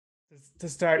To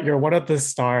start, you're one of the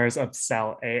stars of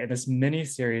Cell 8, and this mini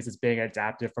series is being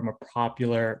adapted from a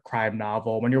popular crime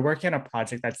novel. When you're working on a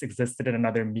project that's existed in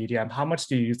another medium, how much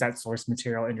do you use that source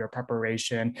material in your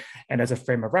preparation and as a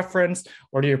frame of reference,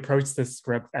 or do you approach the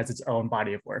script as its own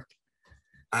body of work?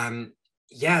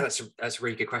 Yeah, that's a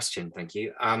really good question. Thank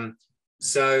you.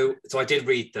 So I did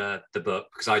read the book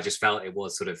because I just felt it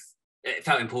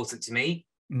felt important to me.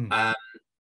 Mm.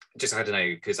 Just I don't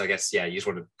know, because I guess you just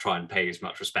want to try and pay as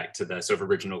much respect to the sort of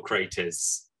original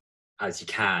creators as you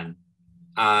can.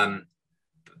 And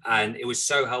it was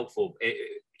so helpful,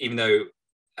 even though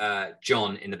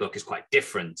John in the book is quite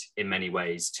different in many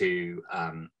ways to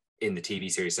in the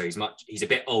TV series. So he's a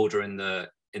bit older in the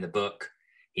book.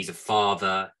 He's a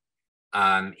father.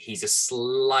 He's a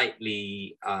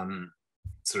slightly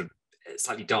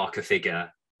slightly darker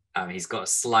figure. He's got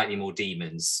slightly more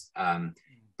demons.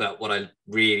 But what I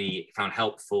really found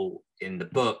helpful in the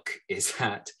book is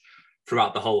that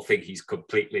throughout the whole thing, he's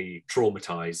completely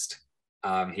traumatized.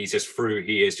 He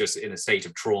is just in a state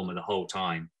of trauma the whole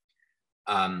time.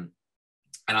 And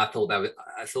I thought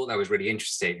that was really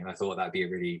interesting, and I thought that'd be a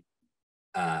really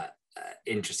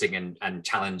interesting and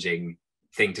challenging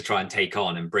thing to try and take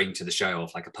on and bring to the show,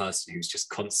 of like a person who's just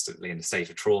constantly in a state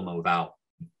of trauma without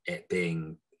it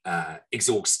being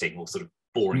exhausting or sort of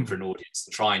boring for an audience,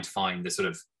 and trying to find the sort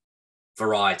of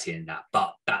variety in that.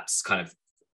 But that's kind of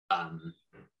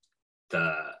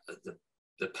the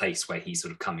place where he's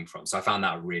sort of coming from. So I found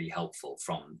that really helpful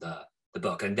from the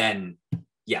book. And then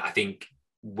I think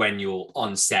when you're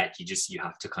on set, you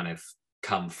have to kind of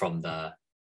come from the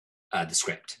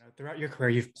script. Throughout your career,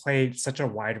 you've played such a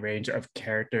wide range of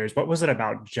characters. What was it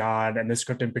about John and the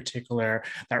script in particular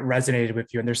that resonated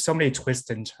with you? And there's so many twists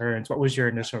and turns. What was your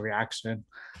initial reaction?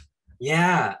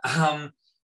 Yeah,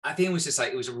 I think it was just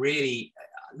like, it was really,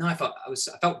 no, I felt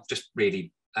just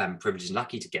really privileged and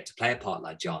lucky to get to play a part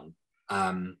like John.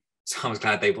 So I was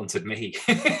glad they wanted me.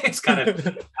 It's kind of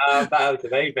that was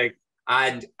amazing.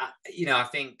 And I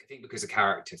think because the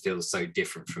character feels so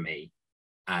different from me,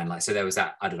 and like, so there was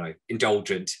that, I don't know,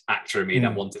 indulgent actor in me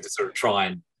that wanted to sort of try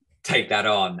and take that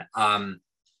on.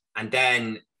 And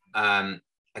then I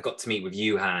got to meet with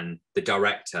Yuhan, the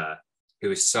director, who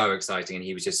was so exciting. And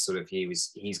he was just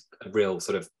he's a real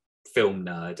sort of film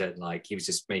nerd, and like, he was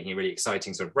just making really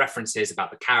exciting sort of references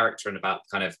about the character and about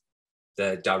kind of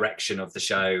the direction of the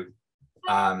show.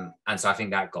 And so I think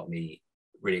that got me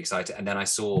really excited. And then I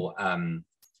saw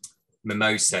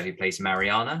Mimosa, who plays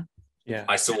Mariana. Yeah,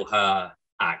 I saw her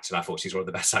act, and I thought she's one of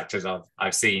the best actors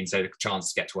I've seen. So the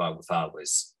chance to get to work with her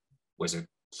was a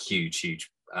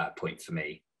huge point for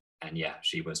me. And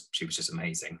she was just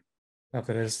amazing.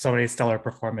 there's so many stellar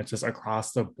performances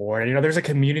across the board. And, there's a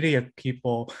community of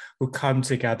people who come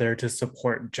together to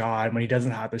support John when he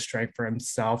doesn't have the strength for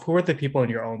himself. Who are the people in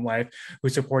your own life who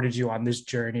supported you on this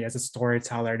journey as a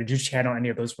storyteller? Did you channel any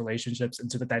of those relationships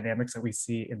into the dynamics that we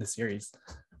see in the series?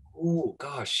 Oh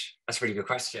gosh, that's a really good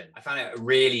question. I found it a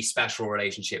really special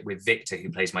relationship with Victor, who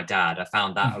plays my dad. I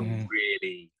found that a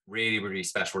really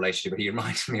special relationship. He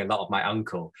reminded me a lot of my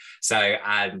uncle. So,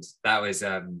 and that was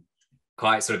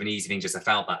quite sort of an easy thing. Just I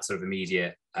felt that sort of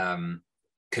immediate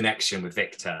connection with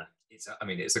Victor.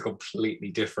 It's a completely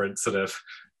different sort of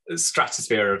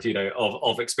stratosphere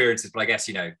of experiences. But I guess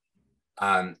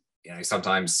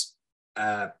sometimes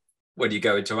when you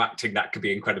go into acting, that could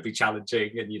be incredibly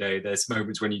challenging, and there's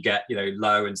moments when you get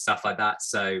low and stuff like that.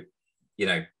 So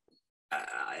it'd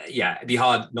be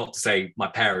hard not to say my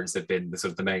parents have been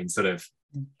the main sort of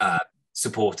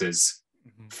supporters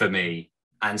for me.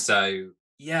 And so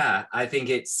I think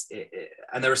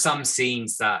and there are some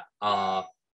scenes that are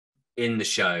in the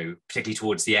show, particularly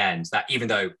towards the end, that even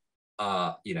though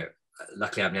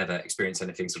luckily I've never experienced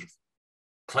anything sort of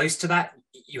close to that,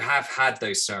 you have had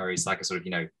those stories, like a sort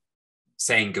of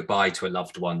saying goodbye to a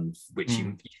loved one, which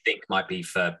you think might be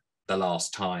for the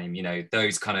last time,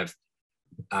 those kind of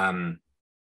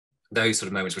those sort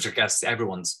of moments, which I guess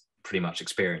everyone's pretty much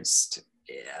experienced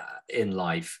in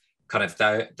life, kind of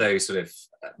those sort of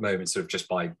moments sort of just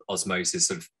by osmosis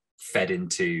sort of fed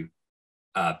into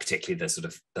particularly the sort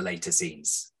of the later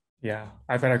scenes. Yeah,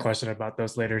 I've had a question about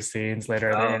those later scenes later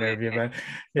in the interview,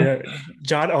 but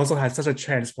John also had such a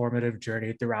transformative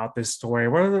journey throughout this story.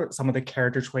 What are some of the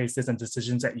character choices and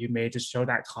decisions that you made to show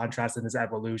that contrast in his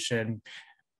evolution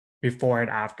before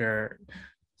and after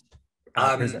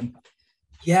prison?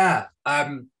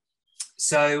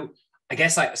 So I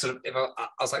guess I was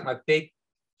like, my big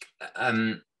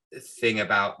thing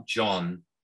about John,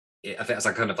 I think it's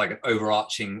like kind of like an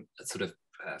overarching sort of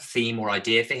theme or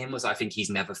idea for him, was I think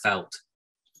he's never felt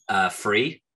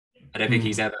free. I don't think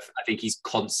he's never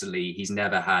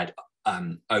had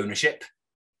ownership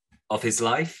of his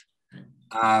life.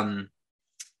 And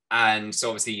so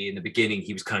obviously in the beginning,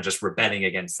 he was kind of just rebelling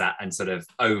against that and sort of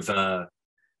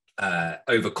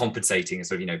overcompensating and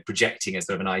sort of, projecting a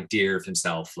sort of an idea of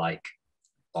himself,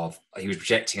 he was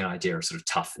projecting an idea of sort of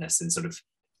toughness and sort of,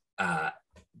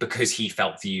 because he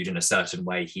felt viewed in a certain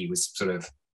way, he was sort of,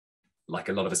 like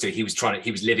a lot of us do, he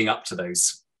was living up to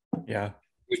those. Yeah.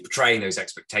 He was portraying those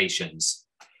expectations.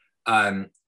 And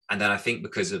then I think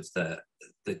because of the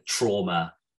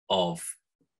trauma of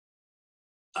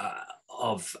the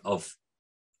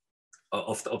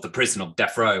prison, of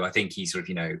death row, I think he's sort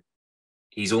of,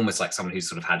 he's almost like someone who's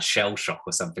sort of had shell shock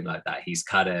or something like that. He's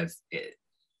kind of,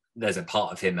 there's a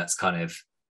part of him that's kind of,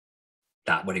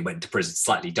 that when he went to prison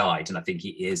slightly died. And I think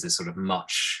he is a sort of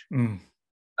much,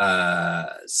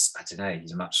 I don't know,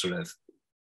 he's a much sort of,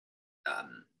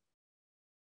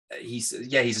 he's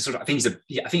a sort of, I think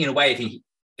in a way, I think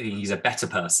he's a better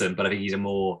person, but I think he's a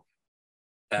more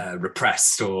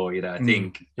repressed, or I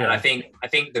think, yeah. And I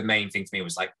think the main thing for me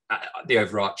was like the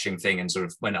overarching thing, and sort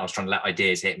of when I was trying to let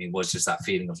ideas hit me, was just that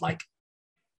feeling of like,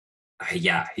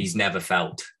 he's never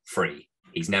felt free.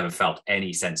 He's never felt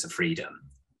any sense of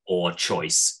freedom or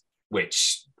choice,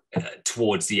 which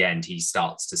towards the end he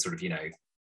starts to sort of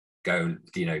go,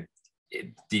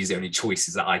 these are the only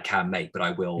choices that I can make, but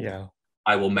I will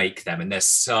make them. And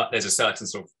there's a certain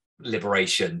sort of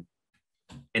liberation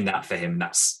in that for him.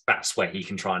 That's where he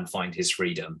can try and find his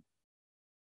freedom.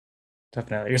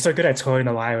 Definitely. You're so good at towing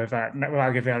the line with that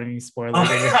without giving out any spoilers.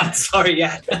 Sorry,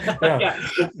 yeah.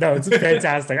 No, it's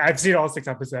fantastic. I've seen all 6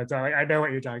 episodes. So I know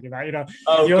what you're talking about.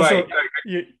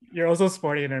 You're also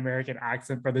sporting an American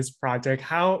accent for this project.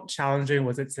 How challenging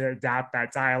was it to adapt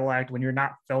that dialect when you're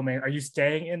not filming? Are you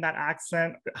staying in that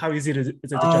accent? How easy is it to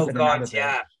jump in and out of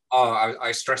it?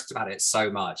 I stressed about it so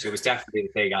much. It was definitely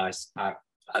the thing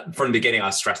from the beginning I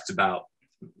stressed about,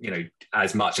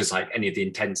 as much as like any of the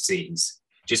intense scenes,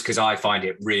 just because I find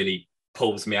it really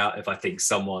pulls me out if I think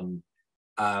someone,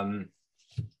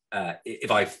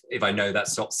 if I know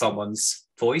that's not someone's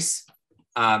voice.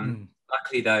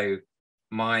 Luckily though,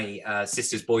 my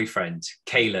sister's boyfriend,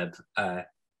 Caleb,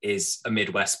 is a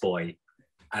Midwest boy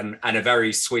and a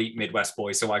very sweet Midwest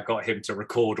boy. So I got him to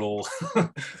record all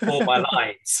my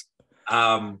lines.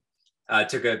 I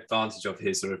took advantage of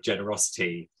his sort of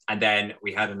generosity. And then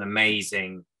we had an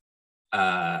amazing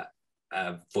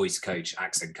voice coach,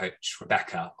 accent coach,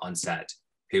 Rebecca, on set,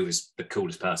 who was the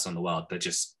coolest person in the world, but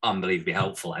just unbelievably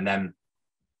helpful. And then,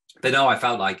 but no, I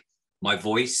felt like my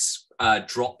voice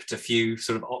dropped a few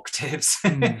sort of octaves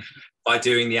by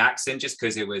doing the accent, just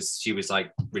because she was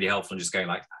like really helpful and just going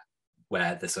like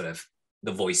where the sort of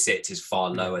the voice sits is far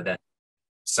lower than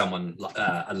someone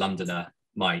a Londoner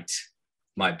might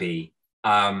be.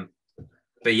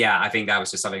 But yeah, I think that was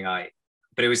just something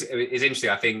but it was interesting.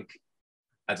 I think,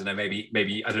 I don't know,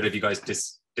 maybe I don't know if you guys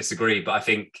disagree, but I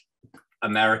think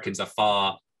Americans are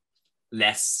far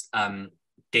less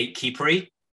gatekeepery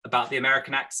about the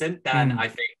American accent than I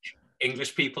think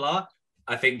English people are.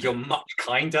 I think you're much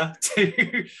kinder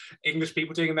to English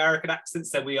people doing American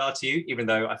accents than we are to you, even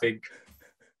though I think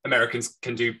Americans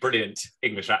can do brilliant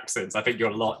English accents. I think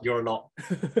you're a lot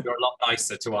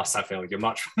nicer to us. I feel you're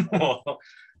much more,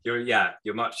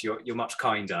 you're much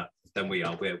kinder than we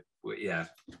are.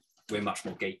 We're much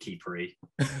more gatekeepery.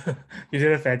 You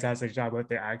did a fantastic job with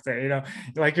the accent.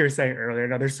 Like you were saying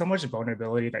earlier, there's so much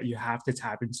vulnerability that you have to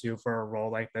tap into for a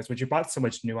role like this, which you brought so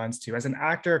much nuance to. As an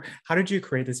actor, how did you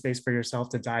create the space for yourself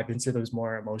to dive into those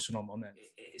more emotional moments?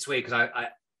 It's weird because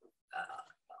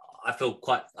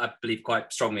I believe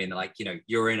quite strongly in like,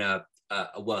 you're in a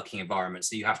working environment,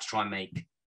 so you have to try and make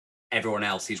everyone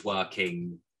else who's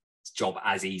working job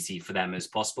as easy for them as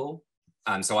possible.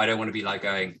 So I don't want to be like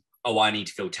going, oh, I need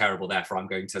to feel terrible, therefore I'm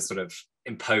going to sort of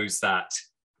impose that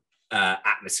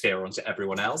atmosphere onto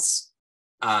everyone else.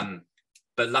 But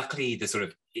luckily, the sort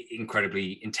of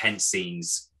incredibly intense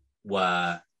scenes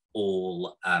were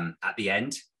all at the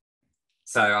end.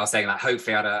 So I was saying, like,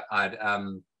 hopefully I'd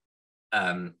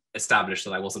established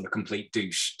that I wasn't a complete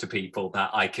douche to people, that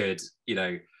I could,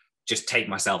 just take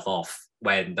myself off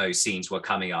when those scenes were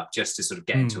coming up, just to sort of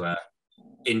get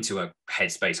into a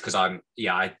headspace, because I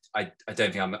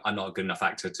don't think I'm not a good enough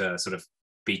actor to sort of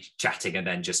be chatting and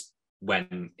then just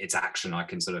when it's action I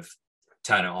can sort of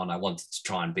turn it on. I wanted to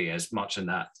try and be as much in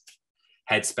that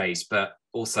headspace, but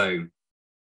also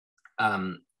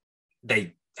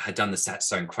they had done the set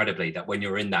so incredibly that when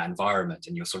you're in that environment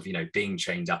and you're sort of being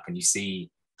chained up and you see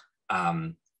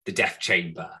the death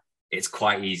chamber, it's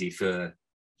quite easy for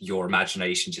your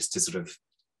imagination just to sort of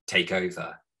take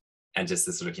over. And just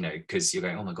the sort of, because you're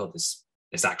going, oh my God, this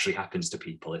actually happens to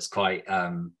people. It's quite,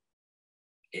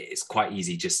 it's quite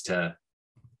easy just to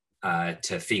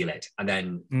feel it. And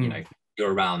then, you Mm. know,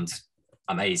 you're around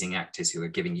amazing actors who are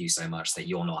giving you so much that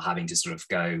you're not having to sort of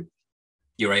go,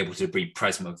 you're able to be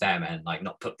present with them and like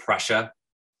not put pressure.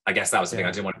 I guess that was the thing. I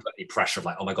Yeah. didn't want to put any pressure of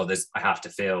like, oh my God, I have to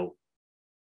feel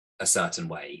a certain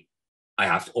way. I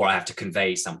have to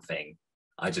convey something.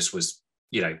 I just was,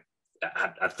 you know,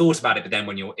 I thought about it, but then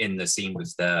when you're in the scene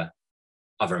with the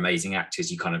other amazing actors,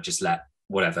 you kind of just let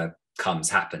whatever comes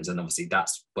happens. And obviously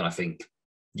that's when I think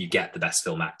you get the best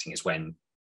film acting, is when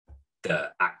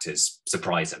the actors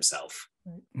surprise themselves.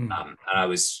 Mm. And I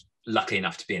was lucky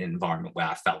enough to be in an environment where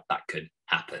I felt that could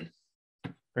happen.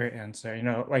 Great answer. You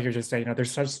know, like you're just saying, you know,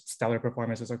 there's such stellar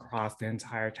performances across the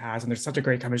entire cast, and there's such a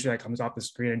great chemistry that comes off the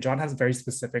screen. And John has very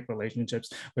specific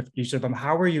relationships with each of them.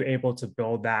 How were you able to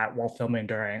build that while filming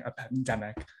during a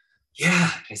pandemic?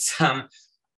 Yeah, it's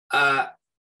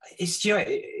you know,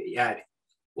 yeah.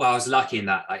 Well, I was lucky in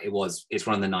that like, it's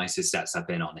one of the nicest sets I've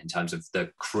been on, in terms of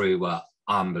the crew were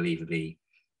unbelievably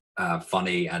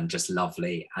funny and just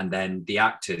lovely, and then the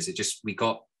actors. I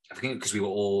think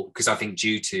because I think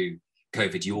due to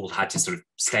COVID, you all had to sort of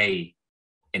stay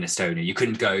in Estonia. You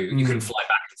couldn't Mm. fly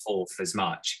back and forth as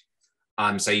much.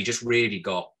 So you just really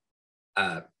got,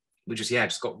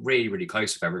 just got really, really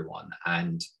close with everyone.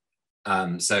 And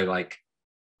so like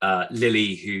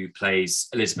Lily, who plays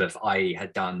Elizabeth, I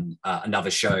had done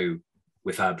another show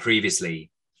with her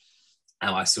previously,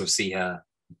 and I see her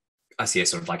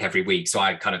sort of like every week. So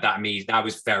I kind of, that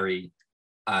was very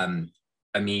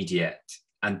immediate.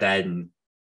 And then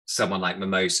someone like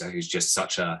Mimosa, who's just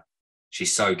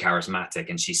she's so charismatic,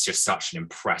 and she's just such an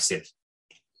impressive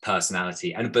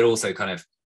personality. But also kind of,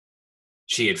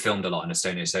 she had filmed a lot in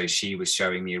Estonia, so she was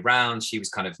showing me around. She was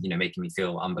kind of, you know, making me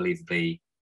feel unbelievably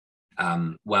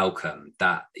welcome.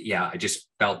 I just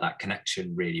felt that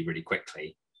connection really, really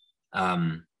quickly.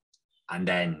 And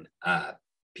then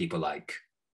people like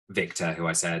Victor, who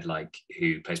I said, like,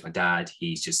 who plays my dad,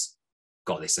 he's just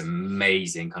got this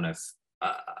amazing kind of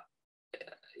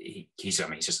he's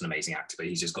just an amazing actor, but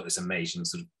he's just got this amazing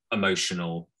sort of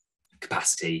emotional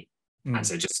capacity. And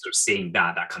so just sort of seeing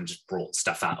that kind of just brought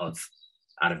stuff out of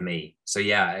me. So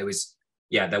it was,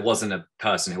 there wasn't a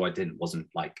person who wasn't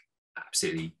like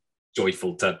absolutely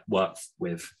joyful to work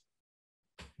with.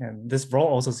 And this role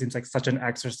also seems like such an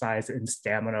exercise in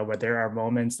stamina, where there are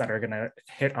moments that are going to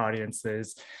hit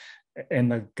audiences in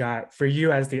the gut. For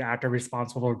you as the actor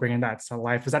responsible for bringing that to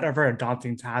life, was that ever a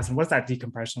daunting task? And what's that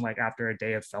decompression like after a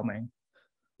day of filming?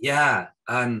 Yeah,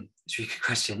 it's a really good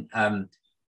question.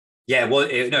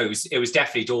 It was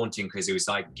definitely daunting, because it was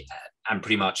like, and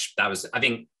pretty much I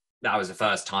think that was the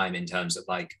first time, in terms of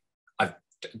like, I've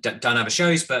done other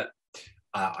shows, but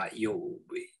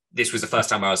this was the first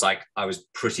time where I was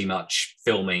pretty much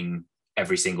filming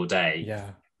every single day. Yeah.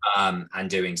 And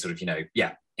doing sort of,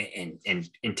 in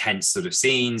intense sort of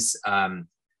scenes,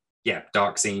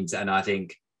 dark scenes. And I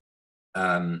think,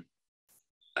 you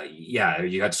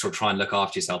had to sort of try and look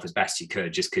after yourself as best you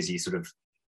could, just because you sort of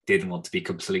didn't want to be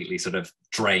completely sort of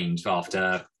drained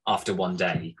after one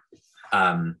day.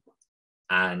 But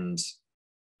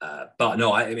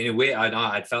no,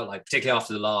 I felt like, particularly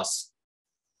after the last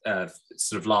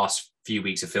few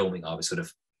weeks of filming, I was sort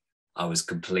of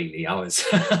looking at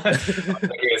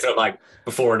sort of like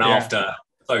before and after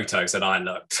photos, and I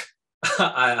looked,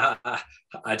 I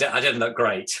didn't look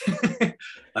great.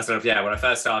 I sort of, when I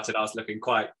first started, I was looking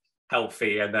quite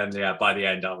healthy, and then by the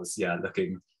end I was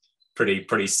looking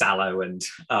pretty sallow, and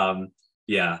I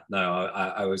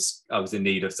was in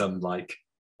need of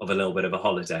of a little bit of a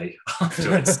holiday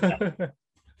afterwards.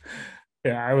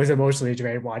 Yeah, I was emotionally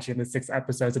drained watching the 6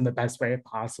 episodes in the best way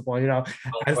possible. You know,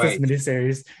 as this Great.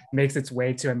 miniseries makes its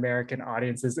way to American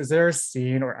audiences, is there a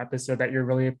scene or episode that you're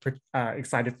really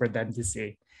excited for them to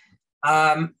see?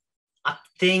 I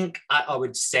think I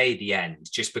would say the end,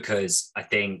 just because I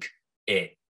think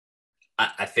it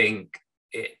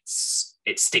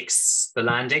sticks the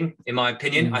landing, in my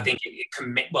opinion. I think it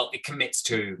commits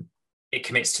to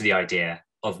the idea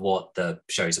of what the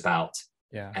show's about.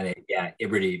 Yeah. And it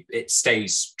really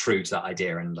stays true to that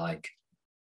idea, and I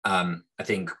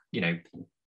think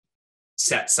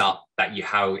sets up that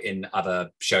how in other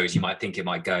shows you might think it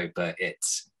might go, but it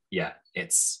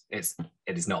is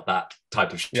not that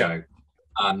type of show.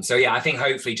 I think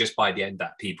hopefully just by the end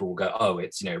that people will go, oh,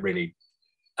 it's really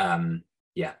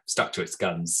stuck to its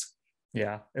guns.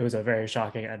 Yeah, it was a very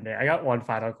shocking ending. I got one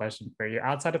final question for you.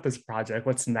 Outside of this project,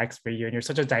 what's next for you? And you're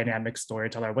such a dynamic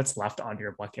storyteller. What's left on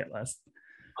your bucket list?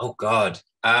 Oh God.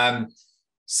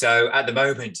 So at the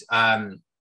moment,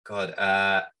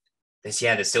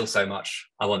 there's still so much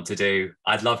I want to do.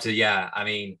 I'd love to. I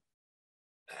mean,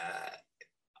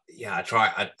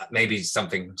 yeah, maybe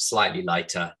something slightly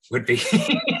lighter would be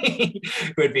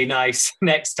would be nice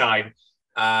next time.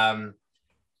 And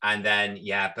then,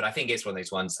 yeah, but I think it's one of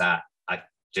those ones that I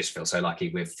just feel so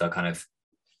lucky with the kind of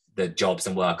the jobs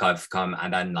and work I've come,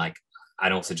 and then like,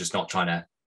 and also just not trying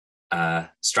to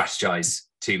strategize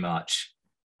too much.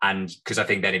 And because I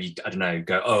think then if you, I don't know,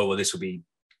 go, oh, well, this will be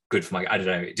good for my, I don't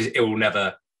know, it will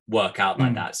never work out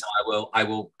like that. So I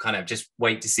will kind of just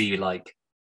wait to see like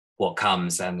what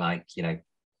comes, and like, you know,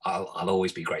 I'll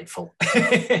always be grateful.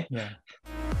 Yeah.